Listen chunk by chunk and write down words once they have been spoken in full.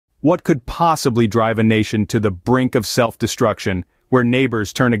What could possibly drive a nation to the brink of self-destruction, where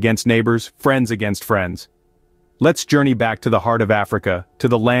neighbors turn against neighbors, friends against friends? Let's journey back to the heart of Africa, to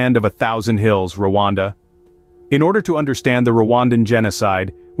the land of 1,000 hills, Rwanda. In order to understand the Rwandan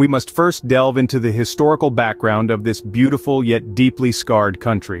genocide, we must first delve into the historical background of this beautiful yet deeply scarred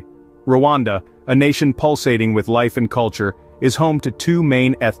country. Rwanda, a nation pulsating with life and culture, is home to two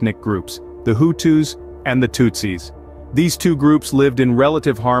main ethnic groups, the Hutus and the Tutsis. These two groups lived in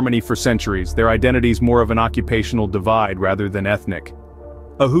relative harmony for centuries, their identities more of an occupational divide rather than ethnic.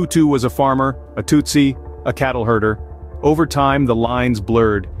 A Hutu was a farmer, a Tutsi, a cattle herder. Over time the lines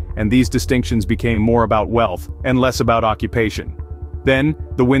blurred, and these distinctions became more about wealth and less about occupation. Then,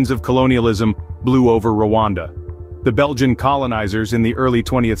 the winds of colonialism blew over Rwanda. The Belgian colonizers in the early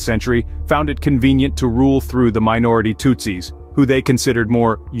 20th century found it convenient to rule through the minority Tutsis, who they considered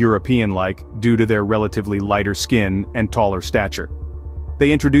more European-like due to their relatively lighter skin and taller stature.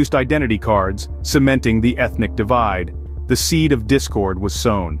 They introduced identity cards, cementing the ethnic divide. The seed of discord was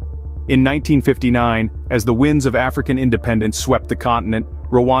sown. In 1959, as the winds of African independence swept the continent,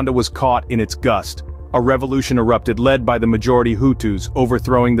 Rwanda was caught in its gust. A revolution erupted led by the majority Hutus,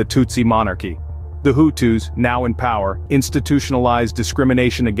 overthrowing the Tutsi monarchy. The Hutus, now in power, institutionalized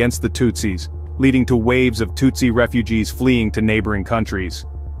discrimination against the Tutsis, leading to waves of Tutsi refugees fleeing to neighboring countries.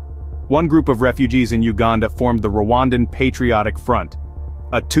 One group of refugees in Uganda formed the Rwandan Patriotic Front,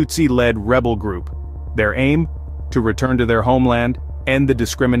 a Tutsi-led rebel group. Their aim? To return to their homeland, end the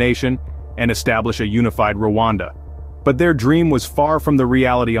discrimination, and establish a unified Rwanda. But their dream was far from the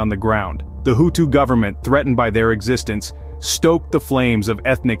reality on the ground. The Hutu government, threatened by their existence, stoked the flames of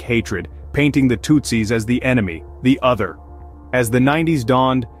ethnic hatred, painting the Tutsis as the enemy, the other. As the 90s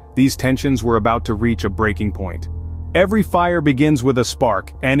dawned, these tensions were about to reach a breaking point. Every fire begins with a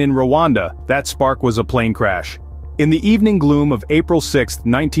spark, and in Rwanda, that spark was a plane crash. In the evening gloom of April 6,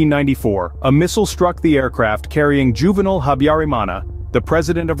 1994, a missile struck the aircraft carrying Juvenal Habyarimana, the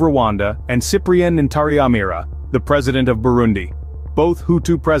president of Rwanda, and Cyprien Ntaryamira, the president of Burundi. Both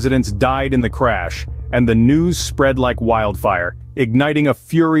Hutu presidents died in the crash, and the news spread like wildfire, igniting a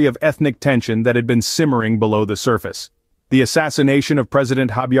fury of ethnic tension that had been simmering below the surface. The assassination of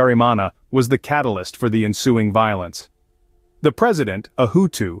President Habyarimana was the catalyst for the ensuing violence. The president, a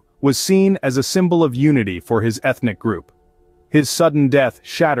Hutu, was seen as a symbol of unity for his ethnic group. His sudden death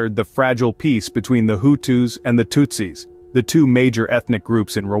shattered the fragile peace between the Hutus and the Tutsis, the two major ethnic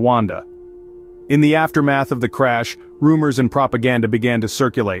groups in Rwanda. In the aftermath of the crash, rumors and propaganda began to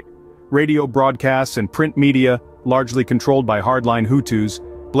circulate. Radio broadcasts and print media, largely controlled by hardline Hutus,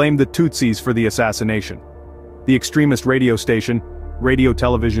 blamed the Tutsis for the assassination. The extremist radio station, Radio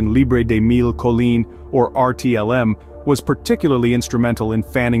Television Libre des Mille Collines, or RTLM, was particularly instrumental in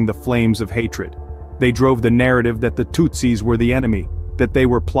fanning the flames of hatred. They drove the narrative that the Tutsis were the enemy, that they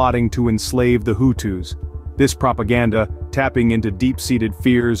were plotting to enslave the Hutus. This propaganda, tapping into deep-seated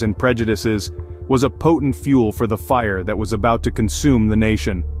fears and prejudices, was a potent fuel for the fire that was about to consume the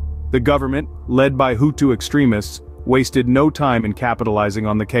nation. The government, led by Hutu extremists, wasted no time in capitalizing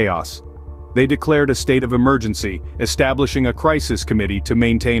on the chaos. They declared a state of emergency, establishing a crisis committee to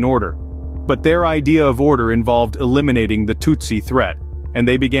maintain order. But their idea of order involved eliminating the Tutsi threat, and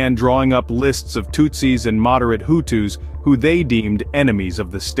they began drawing up lists of Tutsis and moderate Hutus who they deemed enemies of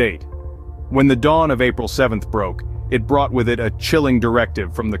the state. When the dawn of April 7th broke, it brought with it a chilling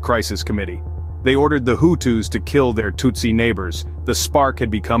directive from the crisis committee. They ordered the Hutus to kill their Tutsi neighbors. The spark had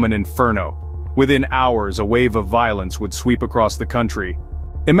become an inferno. Within hours, a wave of violence would sweep across the country.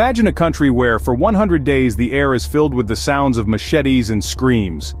 Imagine a country where, for 100 days, the air is filled with the sounds of machetes and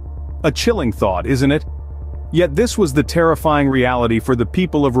screams. A chilling thought, isn't it? Yet this was the terrifying reality for the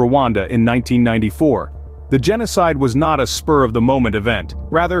people of Rwanda in 1994. The genocide was not a spur-of-the-moment event.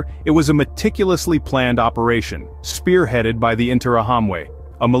 Rather, it was a meticulously planned operation, spearheaded by the Interahamwe,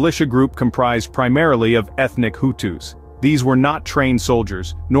 a militia group comprised primarily of ethnic Hutus. These were not trained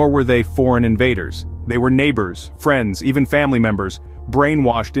soldiers, nor were they foreign invaders. They were neighbors, friends, even family members,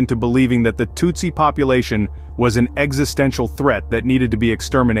 brainwashed into believing that the Tutsi population was an existential threat that needed to be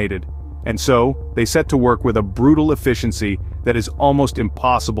exterminated. And so, they set to work with a brutal efficiency that is almost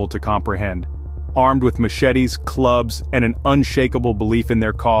impossible to comprehend. Armed with machetes, clubs, and an unshakable belief in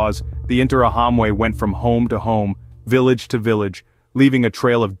their cause, the Interahamwe went from home to home, village to village, leaving a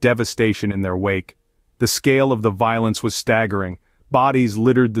trail of devastation in their wake. The scale of the violence was staggering. Bodies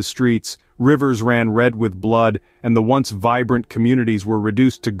littered the streets, rivers ran red with blood, and the once vibrant communities were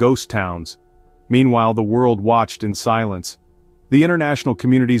reduced to ghost towns. Meanwhile, the world watched in silence. The international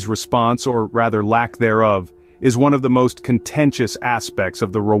community's response, or rather lack thereof, is one of the most contentious aspects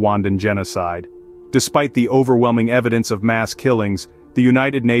of the Rwandan genocide. Despite the overwhelming evidence of mass killings, the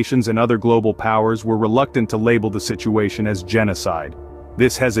United Nations and other global powers were reluctant to label the situation as genocide.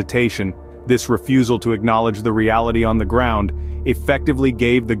 This hesitation, this refusal to acknowledge the reality on the ground, effectively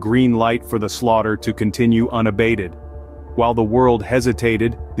gave the green light for the slaughter to continue unabated. While the world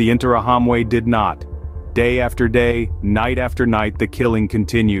hesitated, the Interahamwe did not. Day after day, night after night, the killing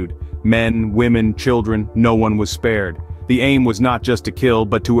continued. Men, women, children, no one was spared. The aim was not just to kill,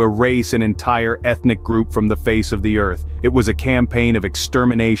 but to erase an entire ethnic group from the face of the earth. It was a campaign of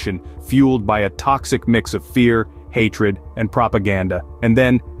extermination, fueled by a toxic mix of fear, hatred, and propaganda. And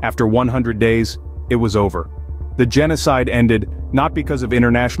then, after 100 days, it was over. The genocide ended, not because of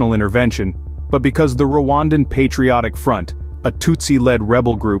international intervention, but because the Rwandan Patriotic Front, a Tutsi-led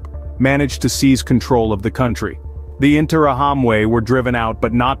rebel group, managed to seize control of the country. The Interahamwe were driven out,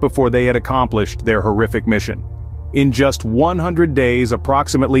 but not before they had accomplished their horrific mission. In just 100 days,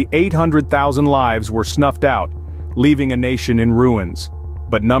 approximately 800,000 lives were snuffed out, leaving a nation in ruins.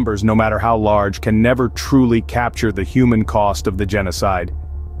 But numbers, no matter how large, can never truly capture the human cost of the genocide.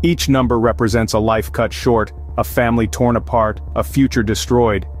 Each number represents a life cut short, a family torn apart, a future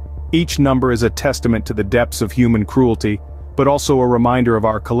destroyed. Each number is a testament to the depths of human cruelty, but also a reminder of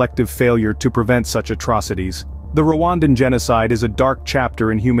our collective failure to prevent such atrocities. The Rwandan genocide is a dark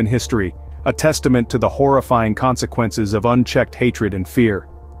chapter in human history, a testament to the horrifying consequences of unchecked hatred and fear.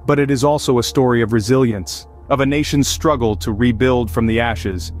 But it is also a story of resilience, of a nation's struggle to rebuild from the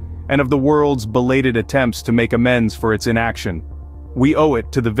ashes, and of the world's belated attempts to make amends for its inaction. We owe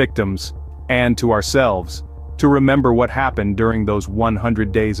it to the victims, and to ourselves, to remember what happened during those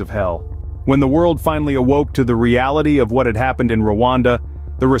 100 days of hell. When the world finally awoke to the reality of what had happened in Rwanda,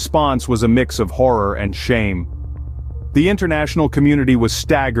 the response was a mix of horror and shame. The international community was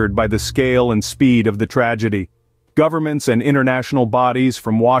staggered by the scale and speed of the tragedy. Governments and international bodies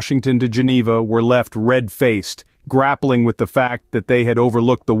from Washington to Geneva were left red-faced, grappling with the fact that they had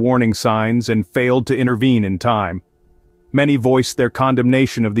overlooked the warning signs and failed to intervene in time. Many voiced their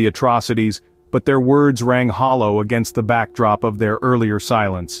condemnation of the atrocities, but their words rang hollow against the backdrop of their earlier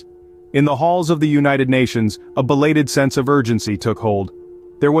silence. In the halls of the United Nations, a belated sense of urgency took hold.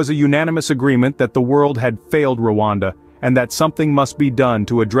 There was a unanimous agreement that the world had failed Rwanda, and that something must be done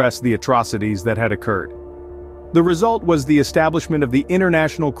to address the atrocities that had occurred. The result was the establishment of the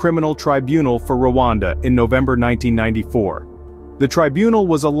International Criminal Tribunal for Rwanda in November 1994. The tribunal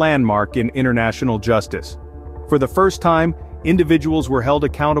was a landmark in international justice. For the first time, individuals were held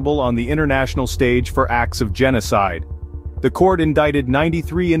accountable on the international stage for acts of genocide. The court indicted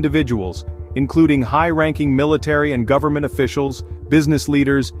 93 individuals, including high-ranking military and government officials, business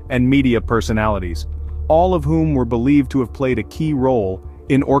leaders, and media personalities, all of whom were believed to have played a key role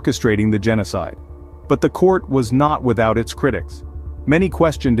in orchestrating the genocide. But the court was not without its critics. Many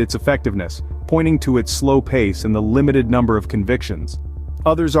questioned its effectiveness, pointing to its slow pace and the limited number of convictions.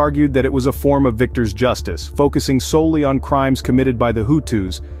 Others argued that it was a form of victor's justice, focusing solely on crimes committed by the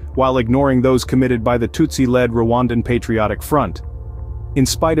Hutus, while ignoring those committed by the Tutsi-led Rwandan Patriotic Front. In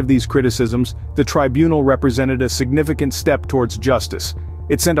spite of these criticisms, the tribunal represented a significant step towards justice.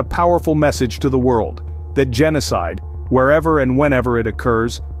 It sent a powerful message to the world, that genocide, wherever and whenever it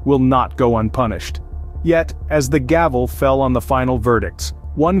occurs, will not go unpunished. Yet, as the gavel fell on the final verdicts,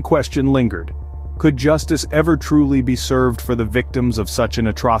 one question lingered. Could justice ever truly be served for the victims of such an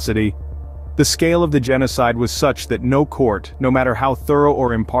atrocity? The scale of the genocide was such that no court, no matter how thorough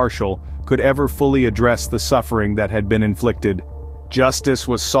or impartial, could ever fully address the suffering that had been inflicted. Justice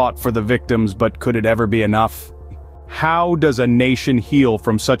was sought for the victims, but could it ever be enough? How does a nation heal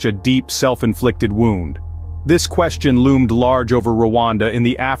from such a deep self-inflicted wound? This question loomed large over Rwanda in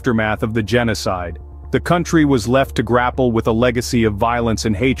the aftermath of the genocide. The country was left to grapple with a legacy of violence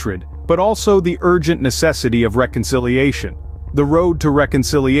and hatred, but also the urgent necessity of reconciliation. The road to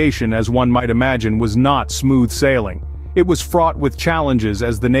reconciliation, as one might imagine, was not smooth sailing. It was fraught with challenges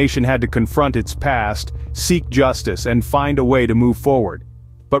as the nation had to confront its past, seek justice, and find a way to move forward.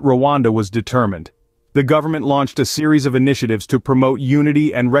 But Rwanda was determined. The government launched a series of initiatives to promote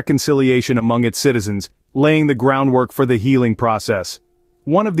unity and reconciliation among its citizens, laying the groundwork for the healing process.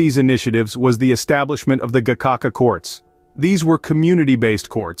 One of these initiatives was the establishment of the Gakaka courts. These were community-based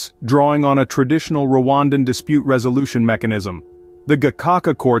courts, drawing on a traditional Rwandan dispute resolution mechanism. The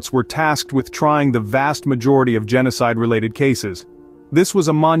Gakaka courts were tasked with trying the vast majority of genocide-related cases. This was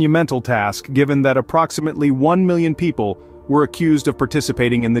a monumental task given that approximately 1 million people were accused of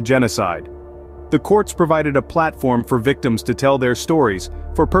participating in the genocide. The courts provided a platform for victims to tell their stories,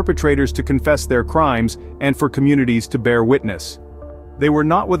 for perpetrators to confess their crimes, and for communities to bear witness. They were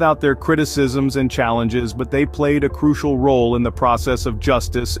not without their criticisms and challenges, but they played a crucial role in the process of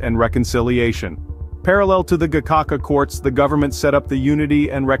justice and reconciliation. Parallel to the Gakaka courts, the government set up the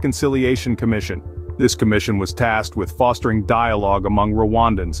Unity and Reconciliation Commission. This commission was tasked with fostering dialogue among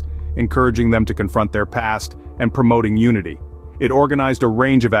Rwandans, encouraging them to confront their past and promoting unity. It organized a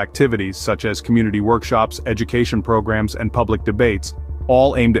range of activities such as community workshops, education programs, and public debates,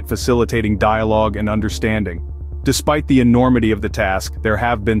 all aimed at facilitating dialogue and understanding. Despite the enormity of the task, there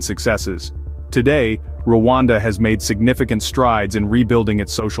have been successes. Today, Rwanda has made significant strides in rebuilding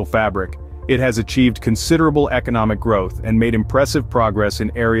its social fabric. It has achieved considerable economic growth and made impressive progress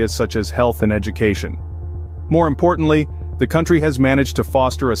in areas such as health and education. More importantly, the country has managed to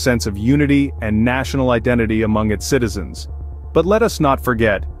foster a sense of unity and national identity among its citizens. But let us not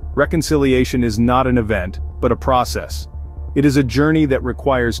forget, reconciliation is not an event, but a process. It is a journey that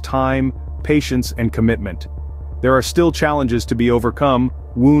requires time, patience, and commitment. There are still challenges to be overcome,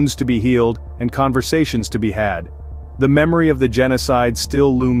 wounds to be healed, and conversations to be had. The memory of the genocide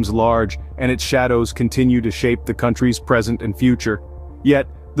still looms large, and its shadows continue to shape the country's present and future. Yet,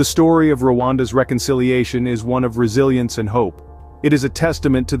 the story of Rwanda's reconciliation is one of resilience and hope. It is a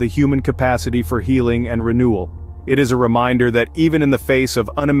testament to the human capacity for healing and renewal. It is a reminder that even in the face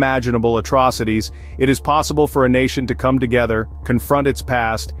of unimaginable atrocities, it is possible for a nation to come together, confront its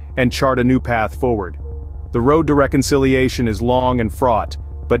past, and chart a new path forward. The road to reconciliation is long and fraught,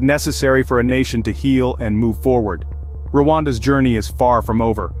 but necessary for a nation to heal and move forward. Rwanda's journey is far from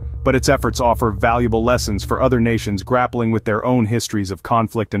over, but its efforts offer valuable lessons for other nations grappling with their own histories of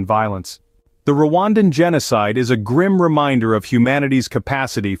conflict and violence. The Rwandan genocide is a grim reminder of humanity's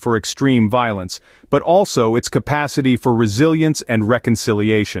capacity for extreme violence, but also its capacity for resilience and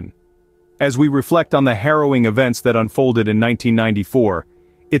reconciliation. As we reflect on the harrowing events that unfolded in 1994,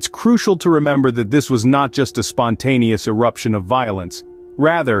 it's crucial to remember that this was not just a spontaneous eruption of violence.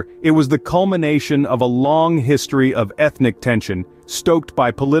 Rather, it was the culmination of a long history of ethnic tension, stoked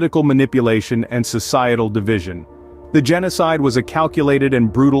by political manipulation and societal division. The genocide was a calculated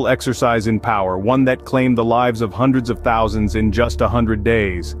and brutal exercise in power, one that claimed the lives of hundreds of thousands in just 100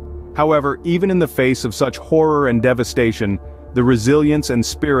 days. However, even in the face of such horror and devastation, the resilience and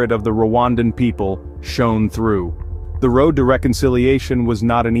spirit of the Rwandan people shone through. The road to reconciliation was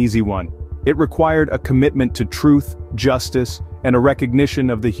not an easy one. It required a commitment to truth, justice, and a recognition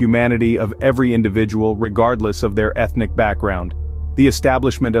of the humanity of every individual regardless of their ethnic background. The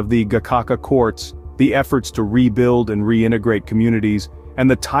establishment of the Gakaka courts, the efforts to rebuild and reintegrate communities, and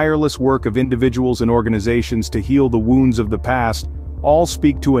the tireless work of individuals and organizations to heal the wounds of the past, all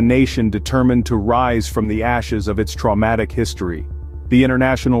speak to a nation determined to rise from the ashes of its traumatic history. The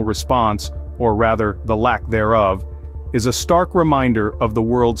international response, or rather, the lack thereof, is a stark reminder of the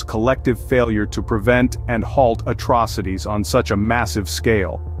world's collective failure to prevent and halt atrocities on such a massive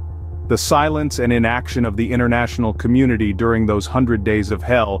scale. The silence and inaction of the international community during those 100 days of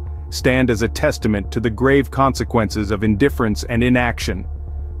hell stand as a testament to the grave consequences of indifference and inaction.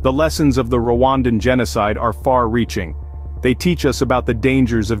 The lessons of the Rwandan genocide are far-reaching. They teach us about the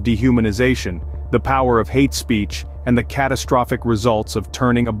dangers of dehumanization, the power of hate speech, and the catastrophic results of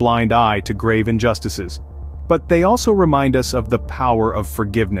turning a blind eye to grave injustices. But they also remind us of the power of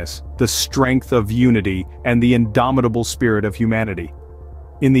forgiveness, the strength of unity, and the indomitable spirit of humanity.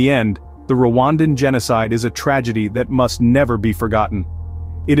 In the end, the Rwandan genocide is a tragedy that must never be forgotten.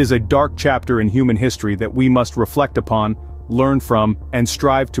 It is a dark chapter in human history that we must reflect upon, learn from, and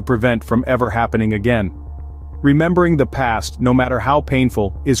strive to prevent from ever happening again. Remembering the past, no matter how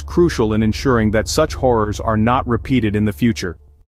painful, is crucial in ensuring that such horrors are not repeated in the future.